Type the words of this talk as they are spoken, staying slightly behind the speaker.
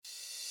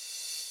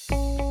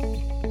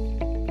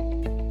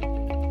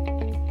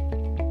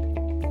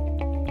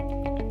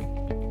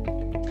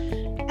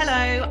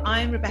Hello,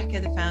 I'm Rebecca,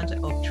 the founder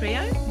of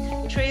Trio.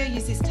 Trio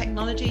uses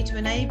technology to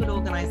enable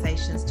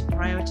organisations to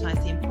prioritise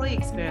the employee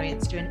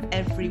experience during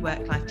every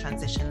work-life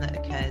transition that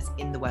occurs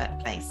in the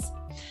workplace.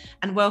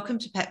 And welcome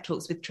to Pep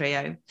Talks with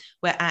Trio,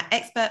 where our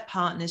expert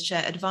partners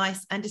share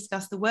advice and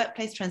discuss the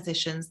workplace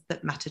transitions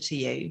that matter to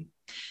you.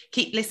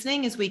 Keep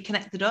listening as we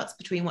connect the dots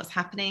between what's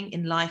happening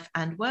in life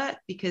and work,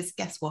 because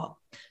guess what?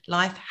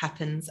 Life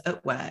happens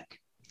at work.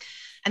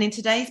 And in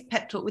today's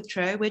Pep Talk with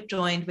Trio, we're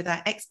joined with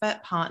our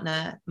expert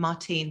partner,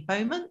 Martine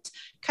Beaumont,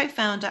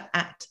 co-founder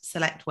at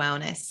Select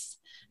Wellness.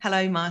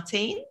 Hello,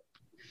 Martine.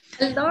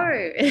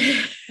 Hello.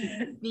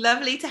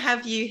 Lovely to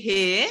have you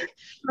here.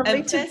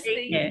 Lovely to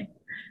be here.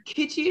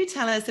 Could you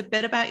tell us a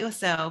bit about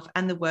yourself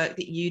and the work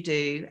that you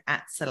do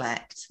at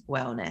Select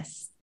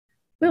Wellness?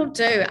 Will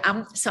do.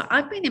 So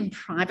I've been in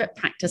private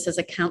practice as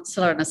a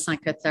counsellor and a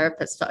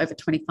psychotherapist for over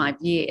 25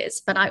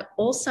 years, but I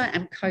also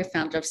am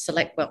co-founder of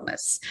Select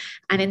Wellness.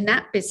 And in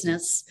that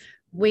business,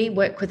 we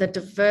work with a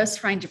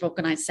diverse range of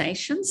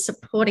organisations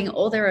supporting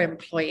all their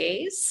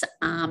employees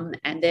and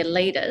their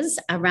leaders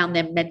around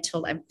their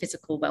mental and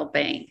physical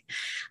well-being.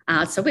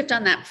 So we've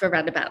done that for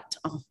around about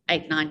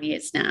 8-9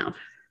 years now.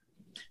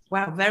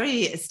 Wow,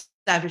 very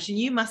established. And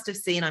you must have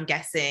seen, I'm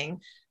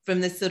guessing, from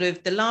the sort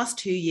of the last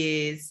 2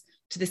 years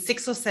to the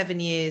 6 or 7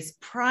 years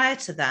prior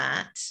to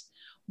that,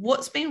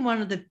 what's been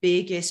one of the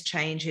biggest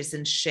changes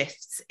and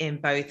shifts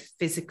in both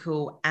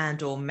physical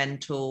and or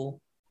mental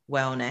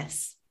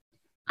wellness?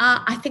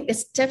 I think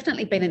there's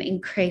definitely been an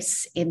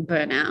increase in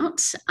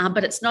burnout,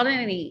 but it's not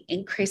any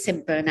increase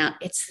in burnout,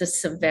 it's the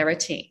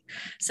severity.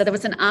 So there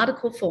was an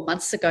article 4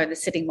 months ago in the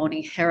Sydney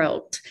Morning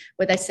Herald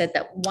where they said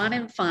that 1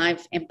 in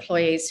 5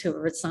 employees who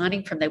were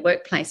resigning from their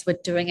workplace were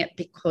doing it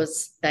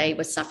because they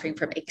were suffering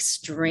from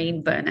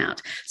extreme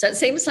burnout. So it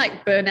seems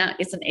like burnout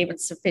isn't even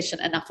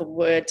sufficient enough a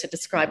word to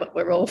describe what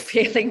we're all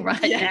feeling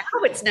right now.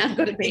 It's now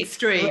got to be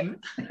extreme.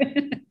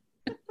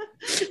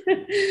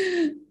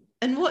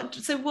 And what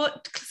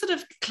sort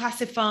of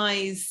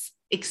classifies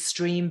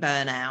extreme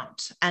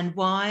burnout, and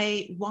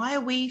why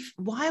are we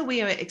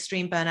at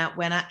extreme burnout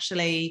when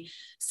actually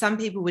some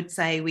people would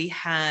say we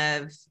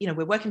have,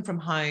 we're working from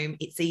home,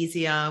 it's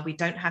easier, we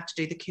don't have to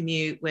do the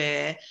commute,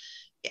 we're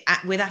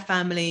with our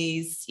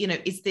families,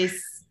 is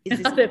this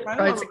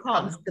pros and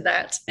cons to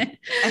that?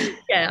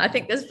 Yeah, I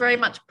think there's very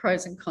much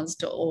pros and cons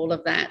to all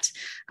of that.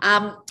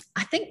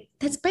 I think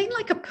there's been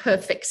like a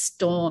perfect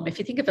storm. If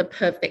you think of a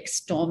perfect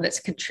storm that's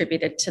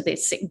contributed to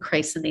this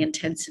increase in the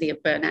intensity of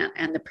burnout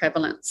and the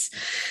prevalence.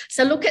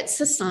 So look at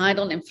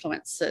societal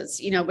influences.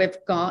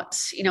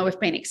 We've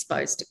been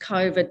exposed to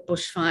COVID,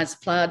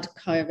 bushfires, flood,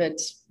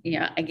 COVID,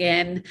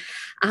 again,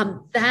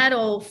 that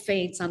all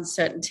feeds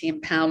uncertainty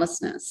and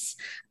powerlessness.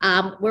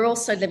 We're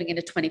also living in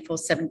a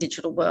 24/7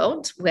 digital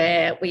world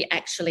where we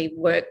actually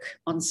work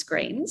on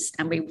screens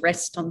and we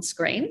rest on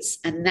screens,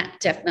 and that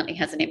definitely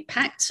has an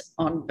impact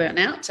on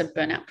burnout and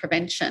burnout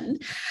prevention.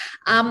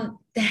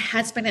 There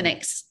has been an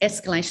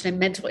escalation in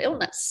mental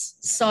illness.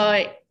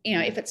 So,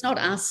 if it's not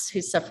us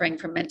who's suffering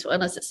from mental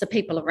illness, it's the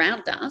people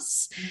around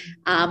us,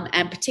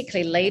 and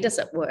particularly leaders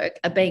at work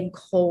are being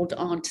called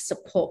on to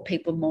support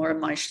people more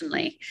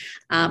emotionally.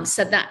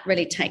 So that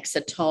really takes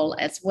a toll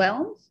as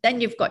well.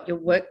 Then you've got your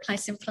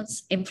workplace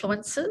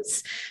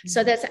influences.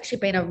 So there's actually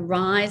been a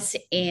rise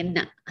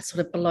in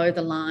sort of below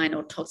the line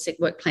or toxic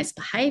workplace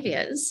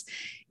behaviours,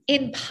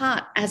 in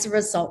part as a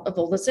result of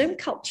all the Zoom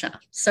culture.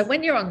 So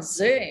when you're on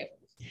Zoom,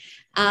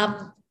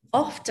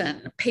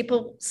 often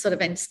people sort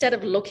of, instead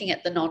of looking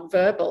at the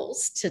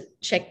non-verbals to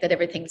check that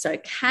everything's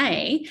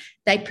okay,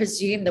 they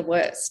presume the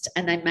worst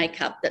and they make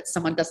up that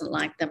someone doesn't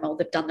like them or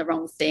they've done the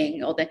wrong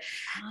thing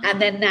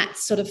and then that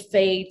sort of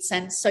feeds.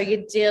 And so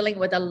you're dealing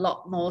with a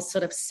lot more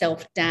sort of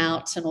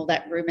self-doubt and all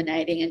that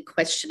ruminating and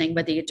questioning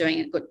whether you're doing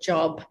a good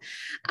job.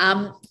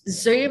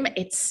 Zoom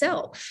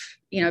itself,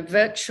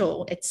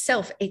 virtual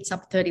itself eats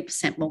up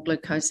 30% more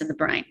glucose in the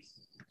brain.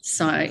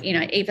 So,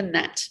 even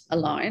that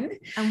alone.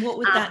 And what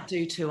would that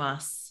do to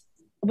us?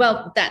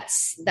 Well,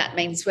 that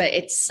means where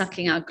it's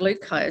sucking our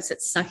glucose,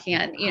 it's sucking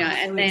out,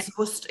 and then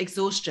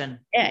exhaustion.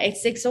 Yeah,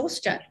 it's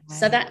exhaustion. Wow.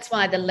 So that's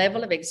why the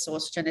level of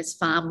exhaustion is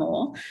far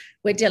more.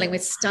 We're dealing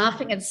with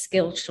staffing and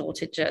skill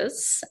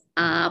shortages.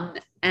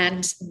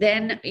 And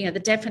then,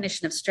 the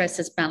definition of stress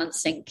is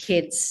balancing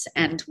kids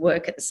and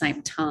work at the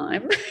same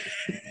time.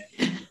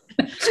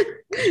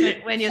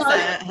 When you're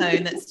sat at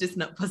home, that's just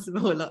not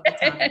possible a lot of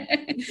the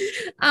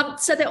time.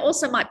 So there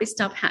also might be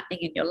stuff happening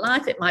in your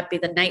life. It might be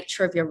the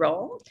nature of your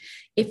role.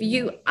 If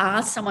you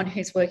are someone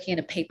who's working in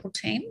a people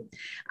team,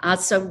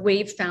 so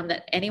we've found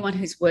that anyone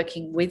who's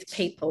working with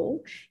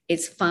people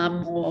is far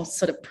more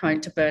sort of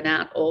prone to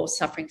burnout or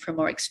suffering from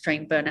more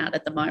extreme burnout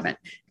at the moment,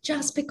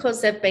 just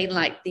because they've been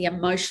like the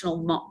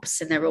emotional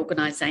mops in their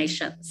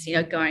organisations,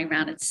 going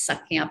around and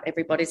sucking up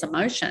everybody's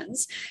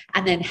emotions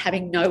and then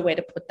having nowhere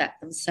to put that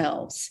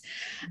themselves.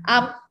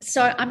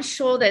 So I'm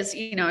sure there's,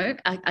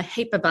 a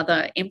heap of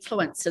other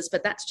influences,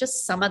 but that's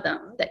just some of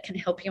them that can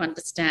help you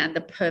understand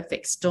the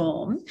perfect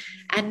storm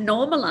and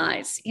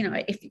normalise,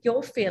 if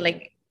you're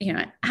feeling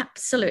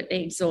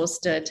absolutely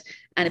exhausted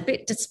and a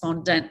bit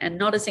despondent and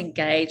not as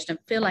engaged and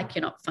feel like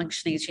you're not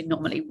functioning as you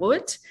normally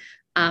would,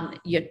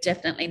 you're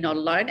definitely not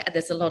alone. And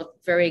there's a lot of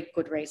very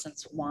good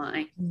reasons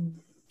why.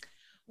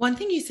 One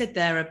thing you said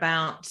there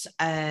about,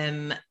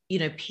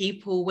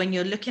 people, when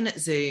you're looking at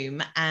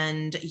Zoom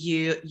and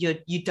you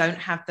don't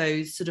have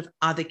those sort of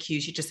other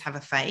cues, you just have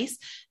a face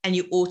and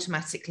you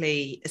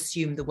automatically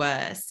assume the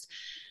worst.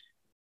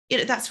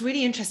 That's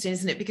really interesting,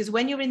 isn't it? Because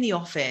when you're in the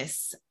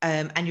office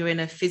and you're in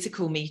a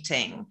physical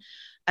meeting,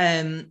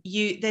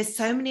 there's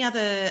so many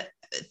other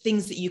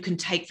things that you can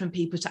take from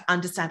people to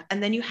understand,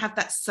 and then you have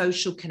that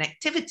social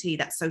connectivity,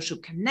 that social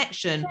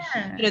connection,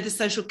 the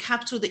social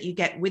capital that you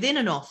get within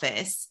an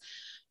office,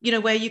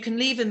 where you can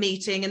leave a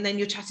meeting and then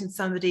you're chatting to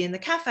somebody in the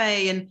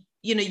cafe, and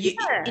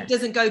it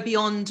doesn't go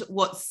beyond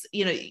what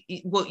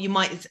you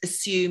might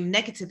assume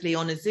negatively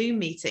on a Zoom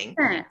meeting.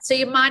 So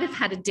you might have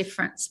had a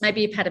difference.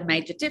 Maybe you've had a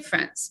major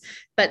difference,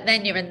 but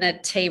then you're in the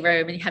tea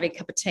room and you have a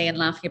cup of tea and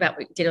laughing about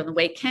what you did on the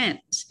weekend.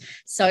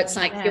 So it's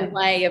like your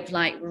way of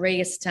like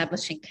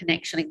re-establishing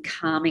connection and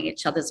calming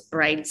each other's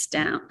brains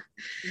down.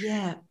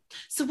 Yeah.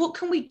 So what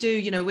can we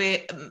do?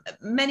 We're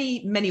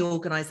many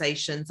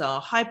organizations are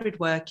hybrid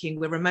working,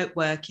 we're remote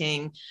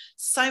working.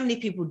 So many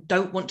people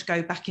don't want to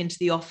go back into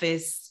the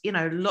office.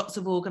 Lots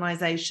of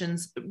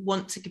organizations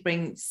want to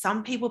bring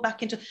some people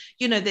back into,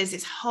 there's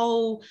this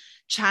whole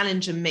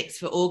challenge and mix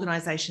for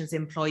organizations,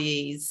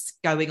 employees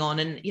going on.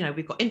 And,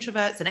 we've got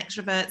introverts and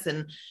extroverts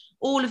and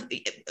all of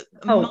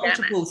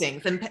multiple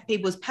things, and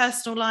people's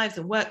personal lives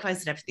and work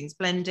lives, and everything's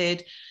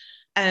blended.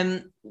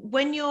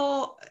 When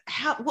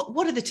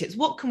what are the tips?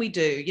 What can we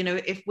do?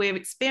 If we're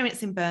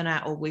experiencing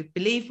burnout, or we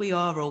believe we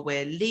are, or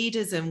we're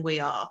leaders and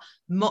we are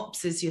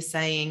mops, as you're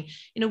saying,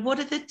 what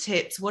are the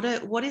tips? What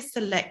is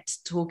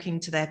Select talking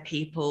to their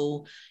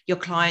people, your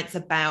clients,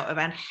 about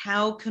around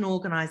how can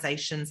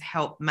organizations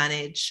help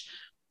manage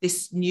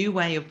this new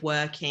way of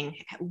working?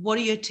 What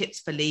are your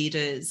tips for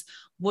leaders?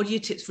 What are your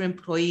tips for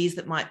employees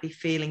that might be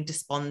feeling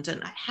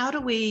despondent? How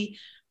do we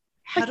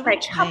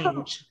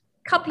change?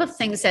 Couple of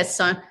things there.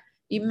 So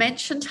you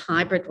mentioned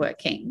hybrid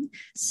working.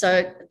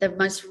 So the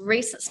most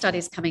recent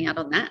studies coming out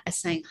on that are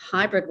saying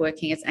hybrid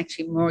working is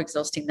actually more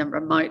exhausting than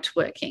remote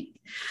working.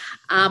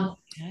 Now,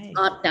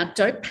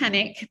 don't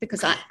panic,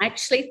 because I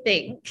actually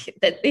think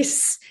that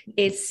this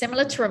is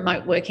similar to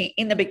remote working.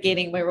 In the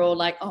beginning, we were all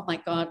like, oh my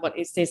God, what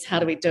is this? How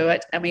do we do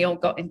it? And we all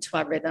got into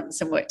our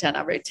rhythms and worked out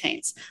our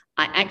routines.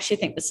 I actually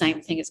think the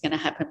same thing is going to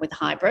happen with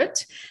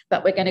hybrid,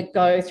 but we're going to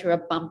go through a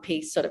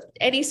bumpy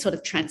any sort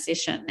of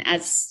transition,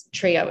 as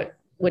Trio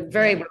would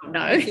very well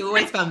know. It's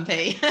always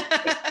bumpy.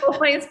 It's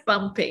always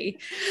bumpy.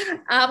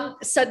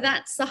 So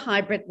that's the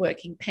hybrid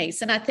working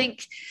piece. And I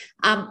think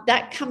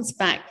that comes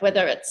back,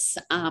 whether it's,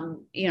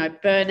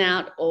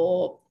 burnout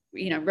or,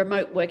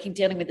 remote working,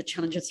 dealing with the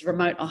challenges of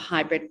remote or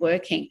hybrid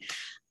working.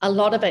 A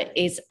lot of it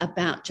is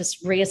about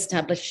just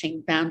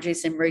reestablishing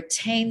boundaries and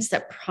routines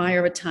that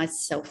prioritize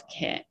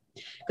self-care.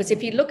 Because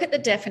if you look at the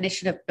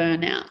definition of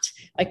burnout,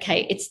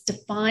 it's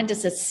defined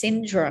as a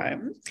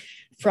syndrome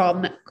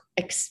from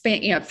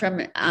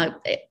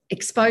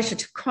exposure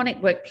to chronic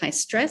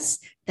workplace stress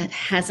that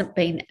hasn't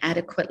been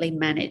adequately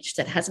managed,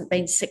 that hasn't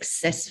been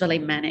successfully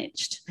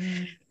managed.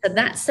 So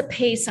that's the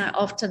piece I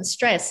often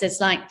stress.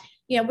 Is like,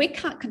 we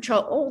can't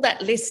control all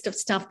that list of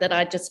stuff that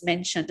I just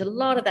mentioned. A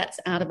lot of that's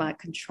out of our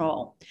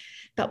control.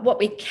 But what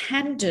we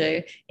can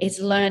do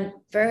is learn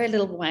very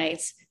little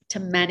ways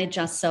to manage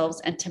ourselves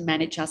and to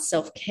manage our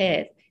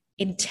self-care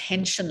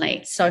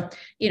intentionally. So,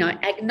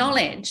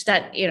 acknowledge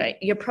that,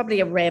 you're probably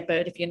a rare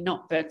bird if you're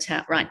not burnt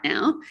out right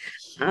now.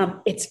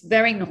 It's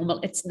very normal.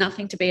 It's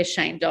nothing to be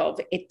ashamed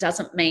of. It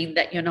doesn't mean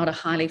that you're not a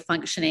highly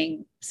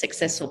functioning,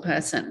 successful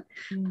person.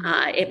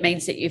 It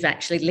means that you've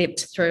actually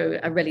lived through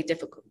a really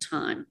difficult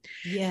time.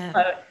 Yeah.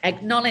 So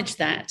acknowledge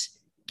that.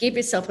 Give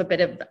yourself a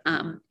bit of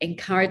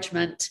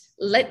encouragement,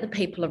 let the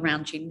people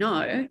around you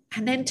know,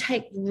 and then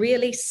take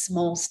really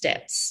small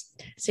steps.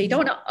 So you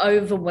don't want to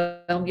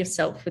overwhelm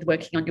yourself with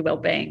working on your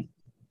well-being.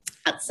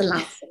 That's the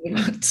last thing you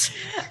want.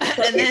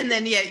 and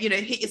then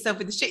hit yourself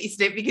with the shitty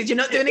stick because you're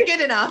not doing it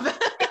good enough.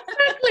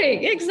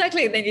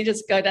 Exactly. And then you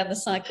just go down the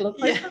cycle of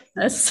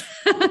hopelessness.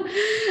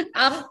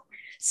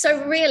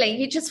 So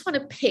really, you just want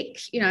to pick,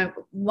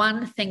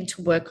 one thing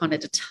to work on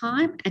at a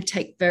time and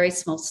take very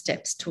small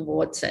steps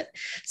towards it.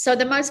 So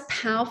the most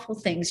powerful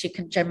things you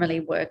can generally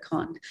work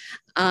on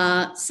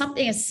are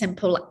something as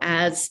simple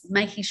as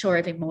making sure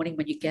every morning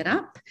when you get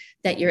up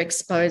that you're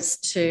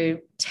exposed to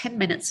 10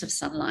 minutes of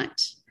sunlight.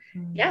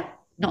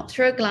 Not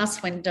through a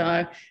glass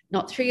window,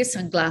 not through your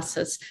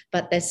sunglasses,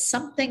 but there's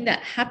something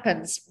that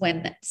happens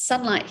when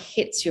sunlight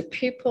hits your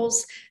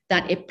pupils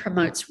that it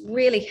promotes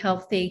really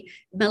healthy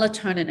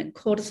melatonin and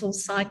cortisol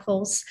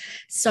cycles.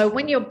 So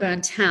when you're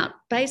burnt out,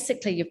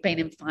 basically you've been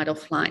in fight or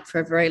flight for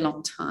a very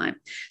long time.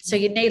 So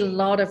you need a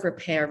lot of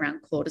repair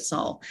around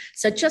cortisol.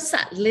 So just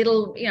that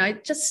little,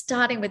 just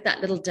starting with that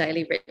little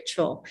daily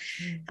ritual.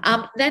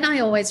 Then I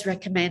always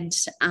recommend,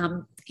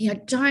 don't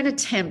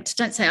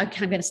say,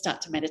 okay, I'm going to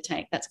start to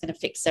meditate. That's going to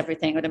fix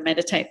everything, or to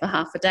meditate for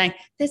half a day.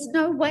 There's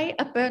no way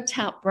a burnt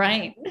out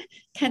brain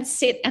can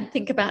sit and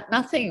think about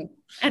nothing.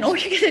 And all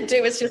you're going to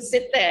do is just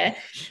sit there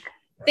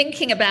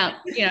thinking about,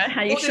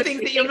 how you all the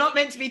things that you're not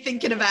meant to be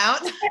thinking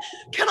about.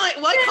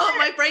 Why can't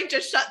my brain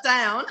just shut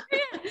down?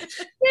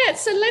 Yeah.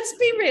 So let's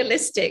be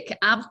realistic.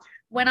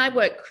 When I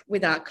work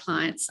with our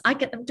clients, I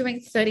get them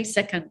doing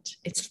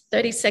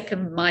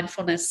 30-second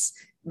mindfulness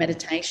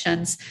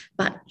meditations,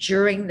 but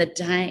during the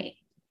day.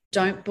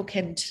 Don't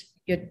bookend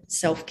your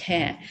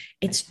self-care.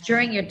 It's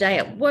during your day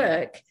at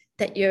work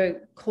that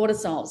your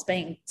cortisol is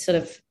being sort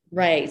of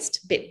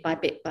raised bit by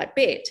bit by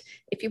bit.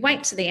 If you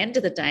wait to the end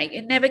of the day,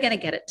 you're never going to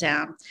get it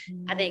down.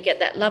 And then you get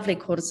that lovely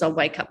cortisol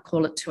wake up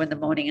call at 2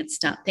 a.m. and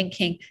start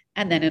thinking,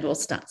 and then it all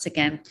starts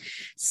again.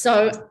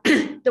 So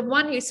the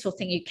one useful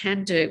thing you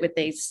can do with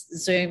these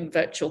Zoom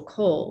virtual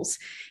calls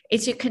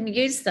is you can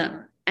use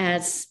them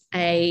as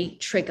a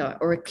trigger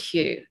or a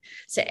cue.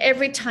 So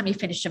every time you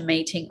finish a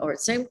meeting or a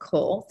Zoom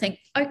call, think,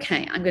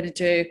 okay, I'm going to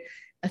do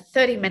a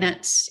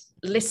 30-minute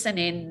listen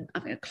in.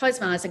 I'm going to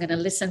close my eyes. I'm going to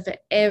listen for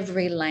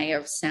every layer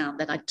of sound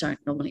that I don't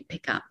normally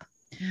pick up.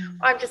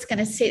 I'm just going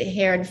to sit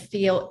here and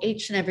feel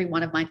each and every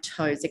one of my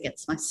toes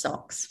against my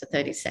socks for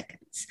 30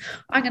 seconds.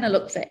 I'm going to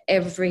look for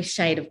every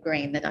shade of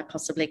green that I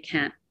possibly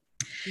can.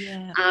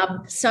 Yeah.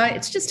 So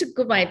it's just a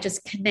good way of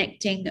just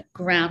connecting,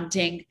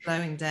 grounding,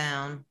 slowing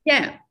down.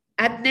 Yeah.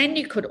 And then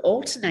you could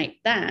alternate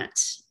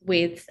that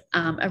with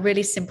a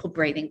really simple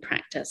breathing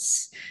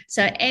practice.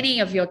 So any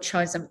of your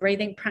chosen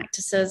breathing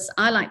practices,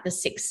 I like the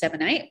 6, 7,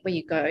 8, where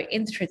you go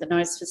in through the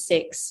nose for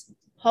 6,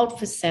 hold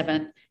for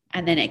 7,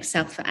 and then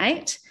exhale for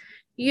 8.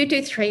 You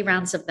do 3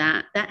 rounds of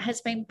that. That has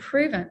been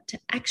proven to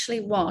actually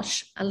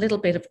wash a little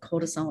bit of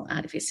cortisol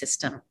out of your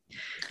system.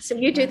 So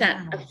you do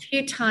that a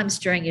few times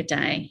during your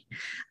day,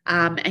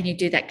 and you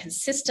do that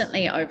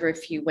consistently over a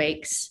few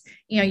weeks.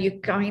 You're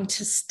going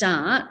to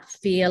start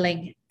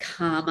feeling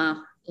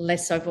calmer,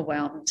 less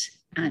overwhelmed,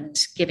 and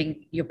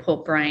giving your poor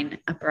brain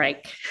a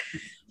break.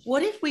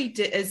 What if we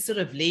did, as sort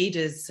of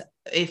leaders,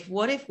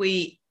 what if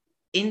we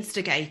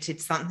instigated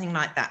something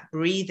like that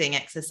breathing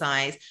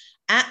exercise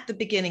at the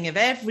beginning of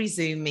every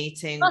Zoom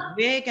meeting?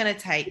 We're going to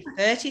take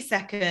 30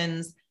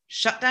 seconds,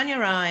 shut down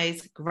your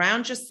eyes,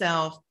 ground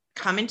yourself,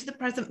 come into the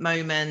present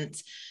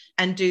moment,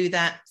 and do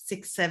that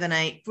 6, 7,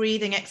 8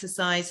 breathing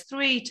exercise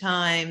 3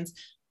 times.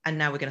 And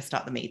now we're going to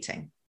start the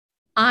meeting.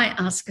 I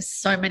ask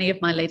so many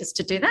of my leaders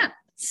to do that.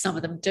 Some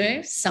of them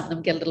do, some of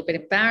them get a little bit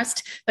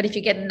embarrassed, but if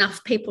you get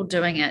enough people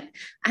doing it,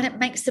 and it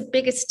makes the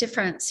biggest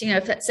difference,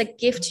 if that's a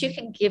gift you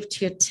can give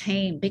to your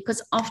team,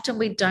 because often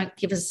we don't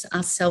give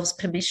ourselves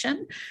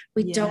permission.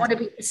 We don't want to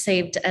be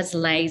perceived as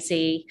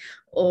lazy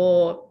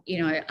or,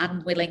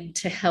 unwilling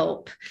to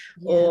help.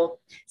 Or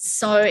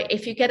so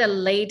if you get a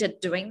leader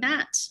doing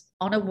that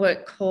on a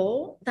work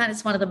call, that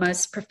is one of the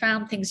most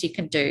profound things you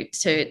can do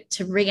to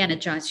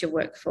re-energize your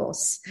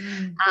workforce.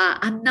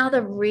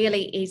 Another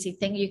really easy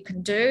thing you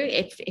can do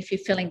if you're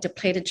feeling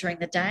depleted during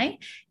the day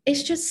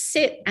is just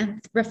sit and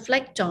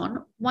reflect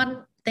on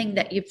one thing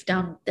that you've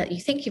done that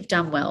you think you've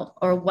done well,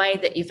 or a way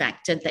that you've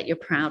acted that you're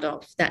proud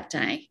of that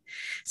day.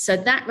 So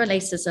that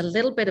releases a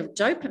little bit of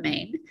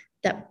dopamine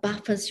that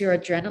buffers your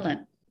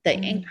adrenaline,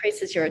 that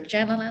increases your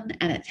adrenaline,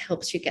 and it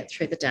helps you get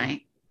through the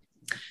day.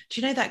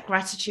 Do you know that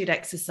gratitude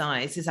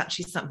exercise is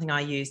actually something I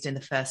used in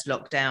the first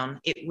lockdown?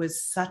 It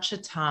was such a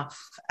tough,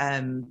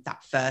 that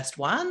first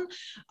one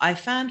I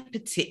found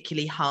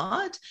particularly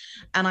hard.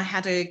 And I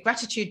had a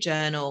gratitude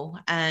journal,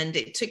 and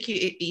it took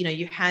you,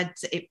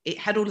 it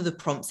had all of the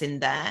prompts in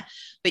there,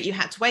 but you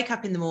had to wake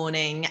up in the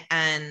morning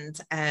and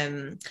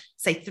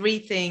say 3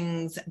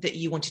 things that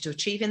you wanted to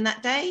achieve in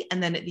that day.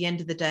 And then at the end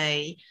of the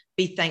day,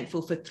 be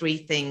thankful for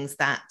 3 things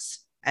that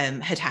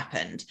had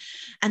happened.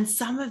 And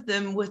some of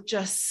them were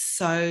just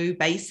so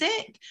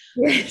basic,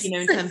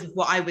 in terms of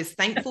what I was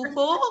thankful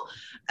for.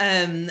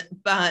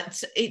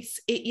 But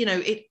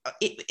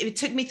it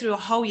took me through a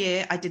whole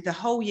year. I did the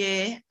whole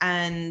year,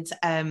 and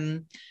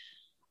I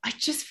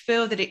just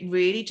feel that it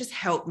really just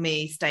helped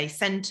me stay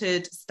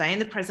centered, stay in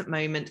the present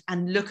moment,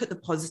 and look at the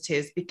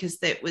positives, because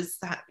there was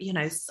that,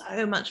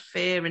 so much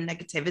fear and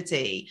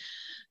negativity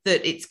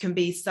that it can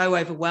be so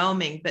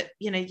overwhelming. But,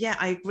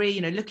 I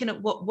agree, looking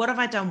at what have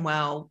I done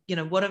well,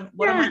 what am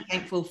I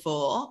thankful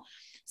for,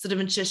 sort of,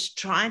 and just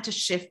trying to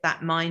shift that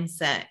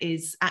mindset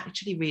is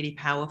actually really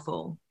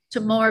powerful. To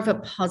more of a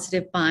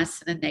positive bias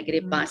than a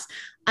negative bias.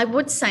 I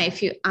would say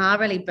if you are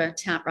really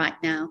burnt out right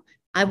now,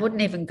 I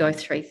wouldn't even go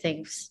 3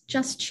 things.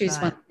 Just choose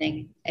one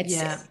thing.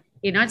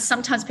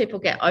 Sometimes people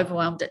get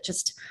overwhelmed at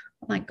just,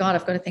 oh my God,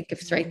 I've got to think of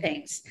 3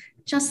 things.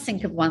 Just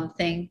think of one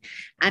thing.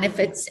 And if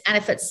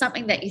it's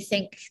something that you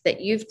think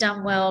that you've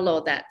done well,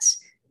 or that's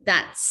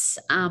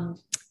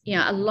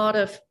a lot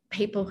of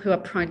people who are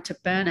prone to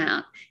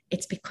burnout,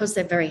 it's because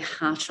they're very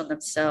harsh on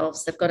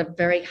themselves. They've got a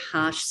very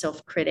harsh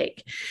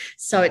self-critic.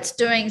 So it's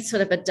doing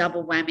sort of a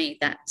double whammy.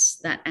 That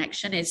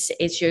action is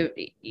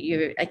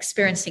you're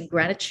experiencing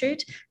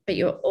gratitude, but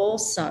you're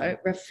also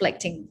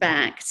reflecting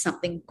back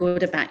something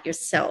good about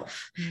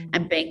yourself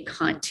and being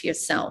kind to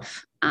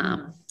yourself,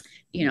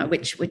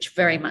 which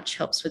very much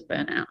helps with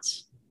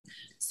burnout.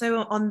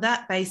 So on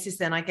that basis,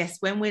 then, I guess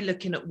when we're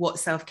looking at what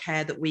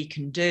self-care that we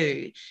can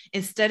do,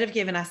 instead of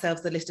giving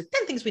ourselves a list of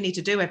 10 things we need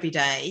to do every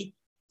day,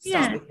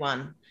 start with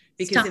one.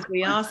 Because if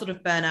we are sort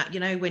of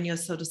burnout, when you're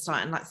sort of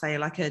starting, like, say,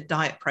 like a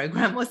diet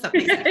program or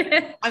something,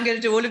 I'm going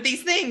to do all of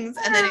these things.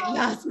 And then it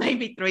lasts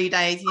maybe 3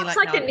 days. You're it's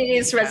like a New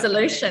Year's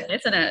resolution,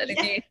 isn't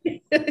it?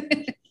 Yeah.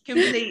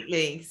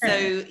 Completely.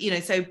 So,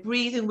 so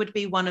breathing would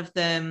be one of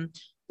them.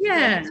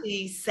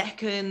 30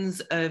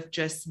 seconds of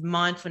just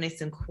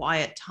mindfulness and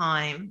quiet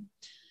time.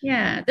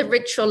 Yeah, the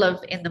ritual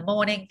of in the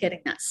morning,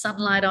 getting that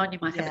sunlight on, you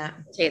might have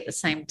a tea at the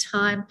same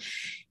time.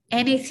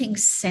 Anything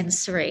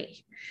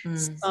sensory.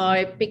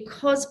 So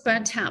because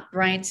burnt out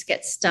brains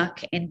get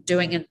stuck in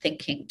doing and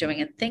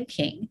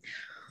thinking,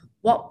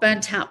 what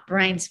burnt out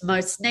brains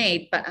most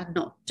need but are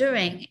not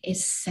doing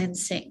is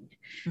sensing.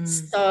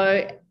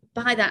 So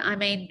by that, I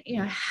mean,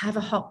 have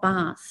a hot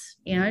bath,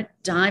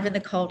 dive in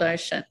the cold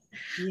ocean.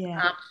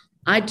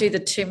 I do the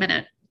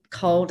 2-minute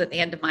cold at the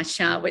end of my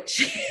shower,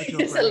 which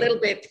is a little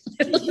bit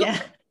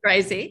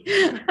crazy,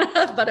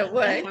 but it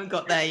works. I haven't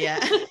got there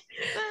yet.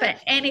 But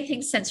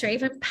anything sensory,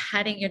 even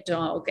patting your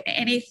dog,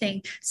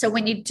 anything. So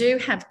when you do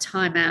have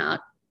time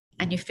out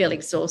and you feel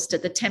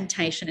exhausted, the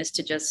temptation is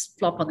to just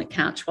flop on the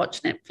couch,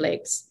 watch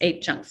Netflix,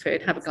 eat junk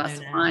food, have a glass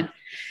of wine.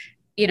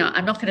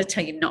 I'm not going to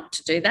tell you not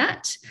to do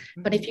that,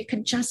 but if you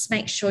can just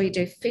make sure you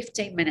do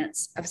 15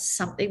 minutes of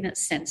something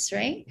that's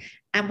sensory.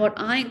 And what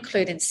I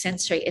include in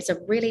sensory is a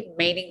really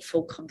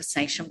meaningful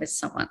conversation with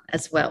someone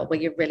as well, where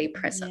you're really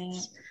present.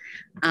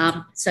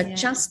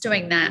 Just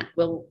doing that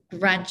will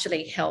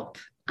gradually help.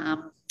 I've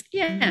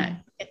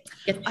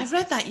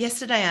read that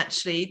yesterday,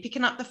 actually.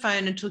 Picking up the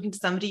phone and talking to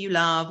somebody you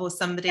love or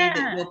somebody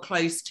that you're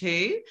close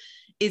to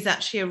is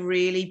actually a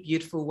really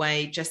beautiful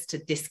way just to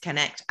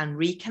disconnect and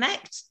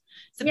reconnect.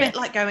 It's a bit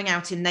like going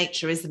out in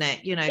nature, isn't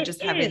it?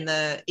 Just having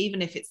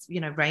even if it's,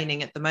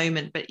 raining at the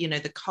moment, but,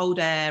 the cold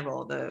air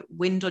or the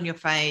wind on your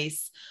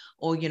face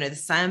or, the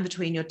sand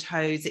between your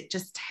toes, it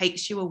just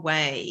takes you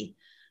away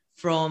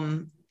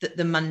from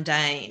the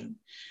mundane.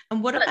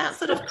 And what about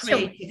sort of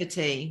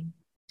creativity?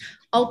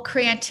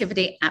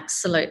 Creativity,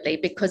 absolutely,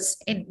 because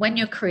when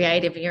you're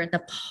creative, you're in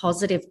the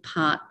positive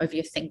part of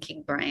your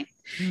thinking brain.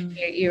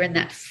 You're in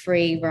that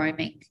free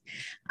roaming.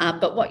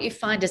 But what you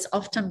find is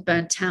often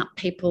burnt out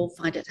people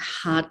find it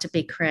hard to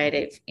be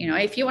creative.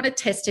 If you want to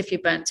test if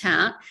you're burnt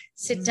out,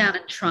 sit down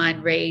and try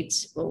and read.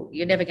 Well,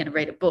 you're never going to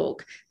read a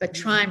book, but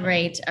try and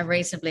read a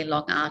reasonably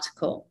long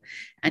article.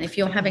 And if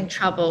you're having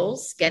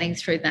troubles getting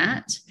through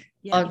that,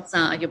 odds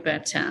are you're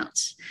burnt out.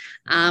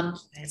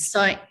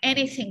 So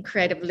anything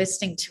creative,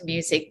 listening to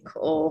music,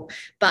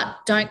 but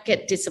don't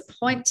get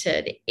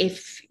disappointed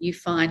if you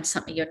find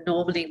something you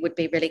normally would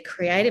be really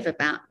creative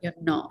about, you're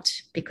not,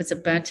 because a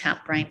burnt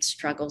out brain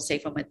struggles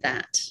even with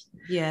that.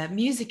 Yeah,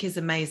 music is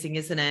amazing,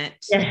 isn't it?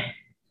 Yeah.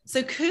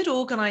 So could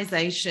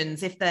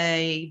organizations, if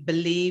they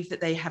believe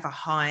that they have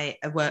a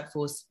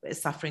workforce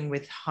suffering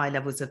with high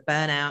levels of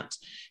burnout,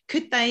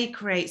 could they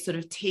create sort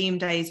of team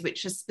days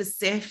which are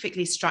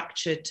specifically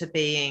structured to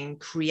being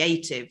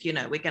creative?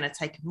 We're going to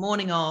take a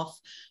morning off.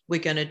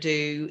 We're going to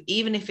do,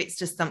 even if it's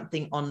just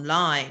something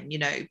online,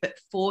 but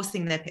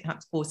forcing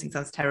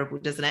sounds terrible,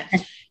 doesn't it?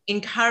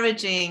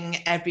 Encouraging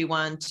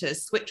everyone to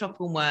switch off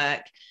from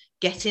work,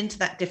 get into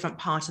that different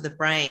part of the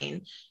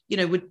brain,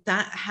 would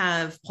that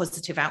have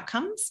positive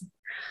outcomes?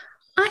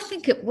 I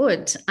think it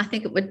would. I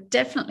think it would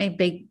definitely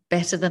be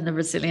better than the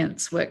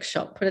resilience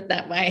workshop, put it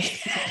that way.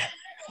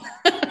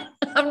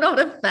 I'm not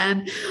a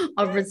fan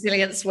of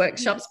resilience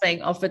workshops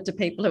being offered to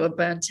people who are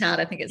burnt out.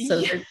 I think it's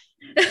sort of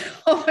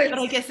but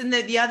I guess, and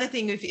the other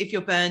thing, if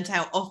you're burnt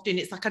out, often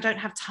it's like, I don't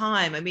have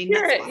time. I mean,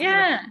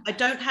 I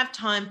don't have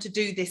time to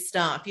do this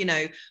stuff.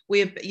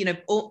 We're,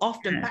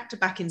 often back to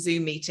back in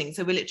Zoom meetings.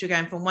 So we're literally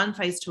going from one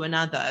phase to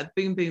another,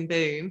 boom, boom,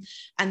 boom.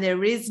 And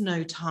there is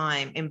no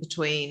time in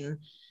between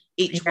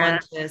each one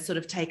to sort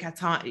of take our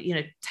time,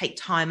 take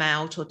time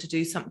out or to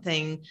do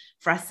something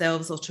for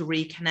ourselves or to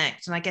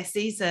reconnect. And I guess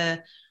these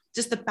are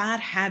just the bad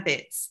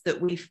habits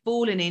that we've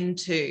fallen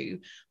into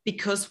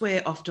because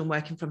we're often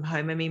working from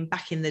home. I mean,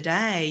 back in the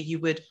day, you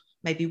would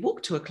maybe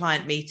walk to a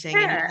client meeting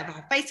and you'd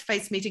have a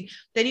face-to-face meeting.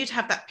 Then you'd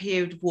have that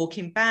period of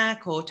walking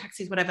back or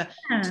taxis, whatever,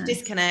 to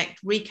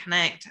disconnect,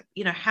 reconnect,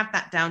 have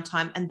that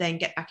downtime and then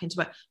get back into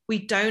work. We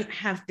don't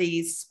have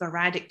these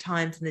sporadic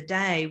times in the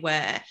day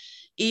where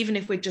even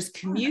if we're just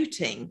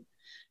commuting,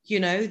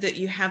 that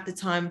you have the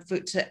time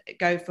to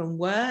go from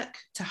work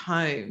to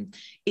home.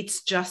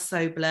 It's just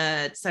so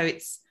blurred. So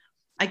it's,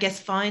 I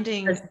guess,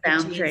 finding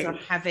boundaries or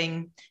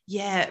having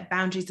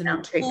boundaries and a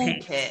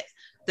toolkit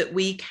that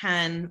we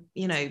can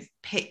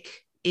pick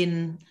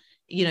in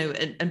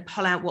and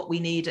pull out what we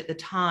need at the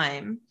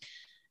time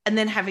and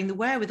then having the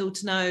wherewithal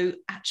to know,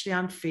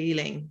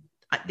 actually,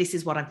 this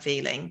is what I'm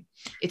feeling.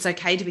 It's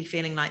okay to be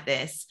feeling like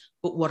this,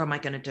 but what am I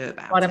going to do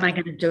about it? What am I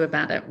going to do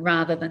about it?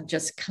 Rather than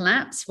just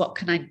collapse, what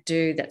can I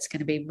do that's going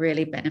to be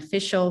really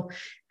beneficial?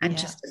 And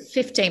just a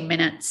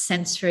 15-minute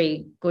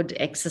sensory good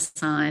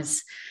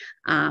exercise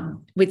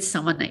with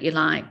someone that you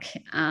like,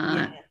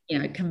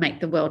 can make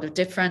the world of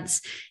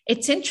difference.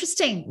 It's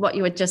interesting what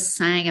you were just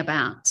saying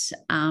about,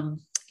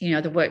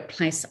 the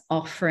workplace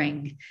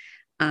offering,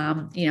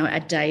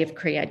 a day of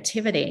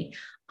creativity.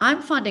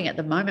 I'm finding at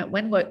the moment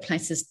when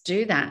workplaces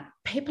do that,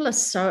 people are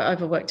so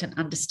overworked and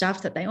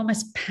understaffed that they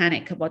almost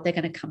panic at what they're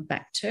going to come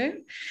back to.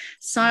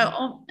 So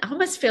I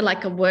almost feel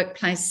like a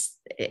workplace,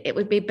 it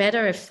would be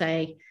better if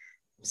they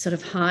sort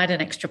of hired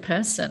an extra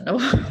person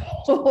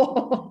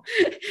or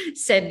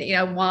said,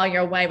 while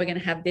you're away, we're going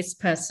to have this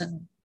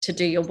person to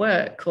do your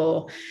work,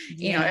 or,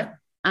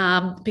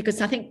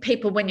 because I think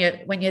people, when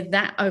you're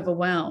that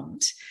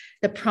overwhelmed,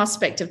 the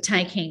prospect of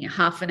taking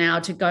half an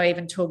hour to go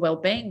even to a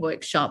wellbeing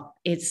workshop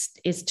is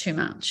too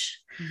much.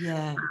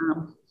 Yeah.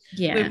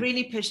 We're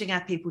really pushing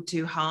our people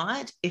too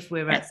hard if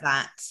we're at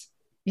that.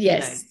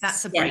 Yes.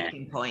 That's a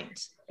breaking point.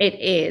 It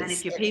is. And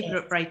if your people are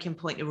at breaking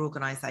point, your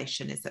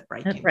organisation is at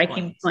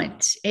breaking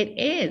point. It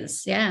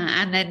is,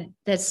 yeah. And then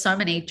there's so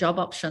many job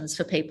options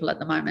for people at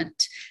the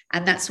moment.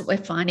 And that's what we're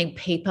finding.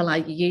 People are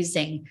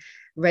using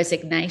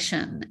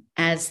resignation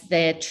as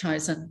their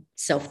chosen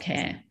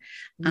self-care.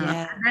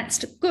 And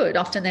that's good.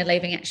 Often they're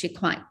leaving actually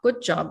quite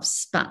good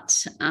jobs,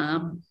 but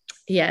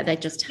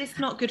it's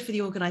not good for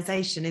the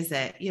organisation, is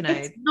it?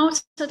 It's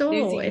not at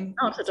all. It's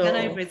not at all.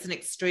 Turnover is an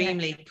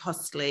extremely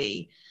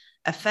costly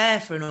affair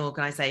for an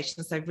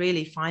organisation. So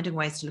really finding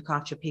ways to look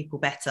after your people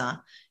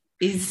better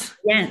is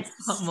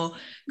far more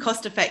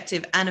cost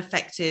effective and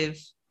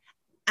effective,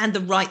 and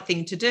the right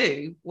thing to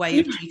do way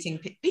of treating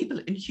people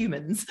and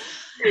humans.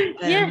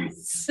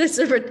 Yes,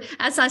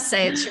 as I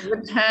say, it's a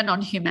return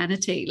on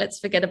humanity. Let's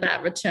forget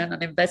about return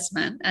on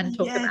investment and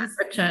talk about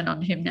return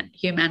on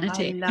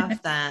humanity. I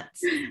love that.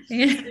 So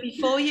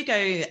before you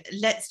go,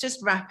 let's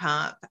just wrap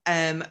up.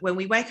 When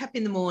we wake up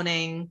in the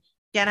morning,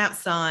 get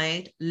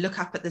outside, look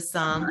up at the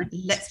sun.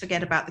 Let's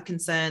forget about the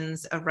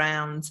concerns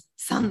around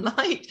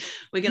sunlight.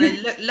 We're going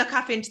to look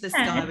up into the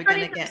sky. We're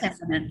going to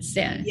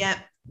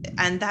get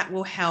and that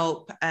will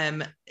help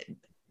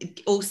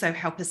also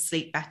help us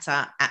sleep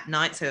better at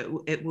night.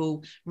 So it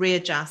will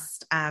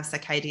readjust our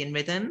circadian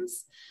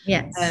rhythms.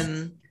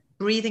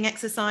 Breathing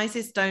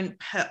exercises, don't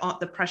put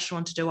the pressure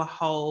on to do a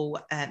whole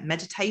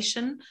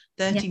meditation,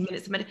 30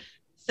 minutes of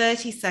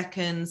 30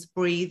 seconds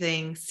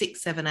breathing,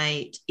 6, 7,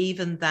 8,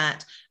 even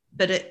that,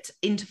 but at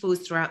intervals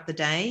throughout the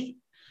day.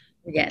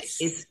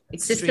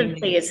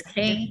 Consistency is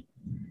key.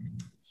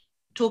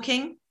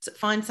 Talking,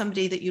 find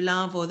somebody that you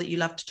love or that you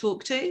love to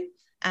talk to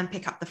and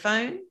pick up the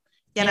phone.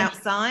 Get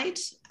outside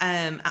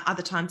at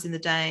other times in the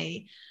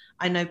day.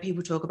 I know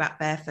people talk about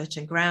barefoot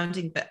and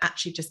grounding, but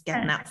actually just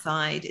getting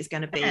outside is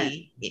going to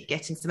be,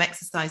 getting some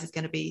exercise is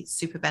going to be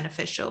super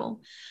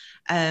beneficial.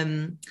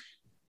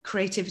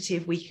 Creativity,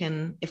 if we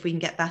can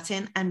get that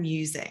in, and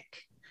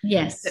music.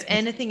 So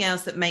anything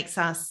else that makes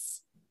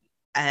us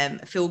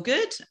feel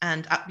good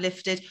and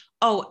uplifted.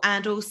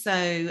 And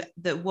also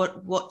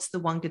what's the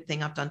one good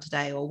thing I've done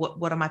today, or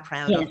what am I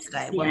proud of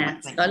today?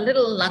 So a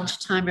little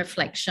lunchtime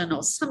reflection,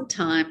 or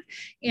sometime,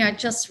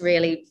 just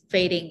really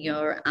feeding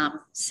your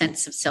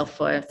sense of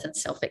self-worth and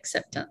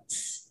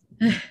self-acceptance.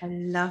 I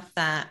love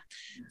that.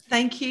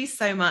 Thank you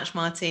so much,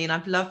 Martine.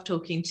 I've loved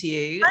talking to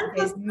you.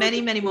 There's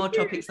many, many more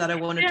topics that I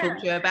want to talk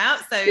to you about.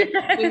 So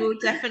we will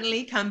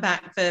definitely come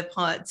back for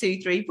part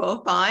 2, 3,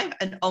 4, 5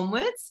 and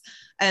onwards.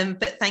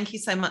 But thank you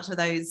so much for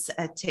those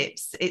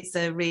tips. It's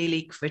a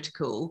really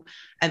critical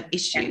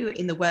issue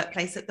in the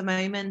workplace at the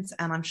moment,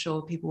 and I'm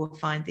sure people will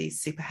find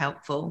these super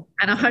helpful.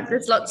 And I hope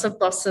there's lots of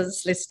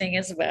bosses listening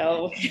as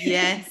well.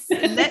 Yes.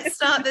 Let's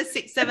start the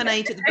 6, 7,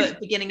 8 at the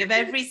beginning of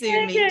every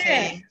Zoom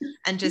meeting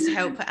and just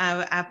help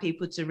our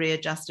people to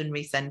readjust and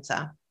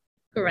recenter.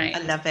 Great. I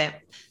love it.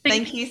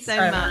 Thank you so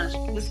much.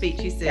 We'll speak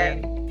to you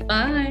soon.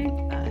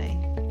 Bye.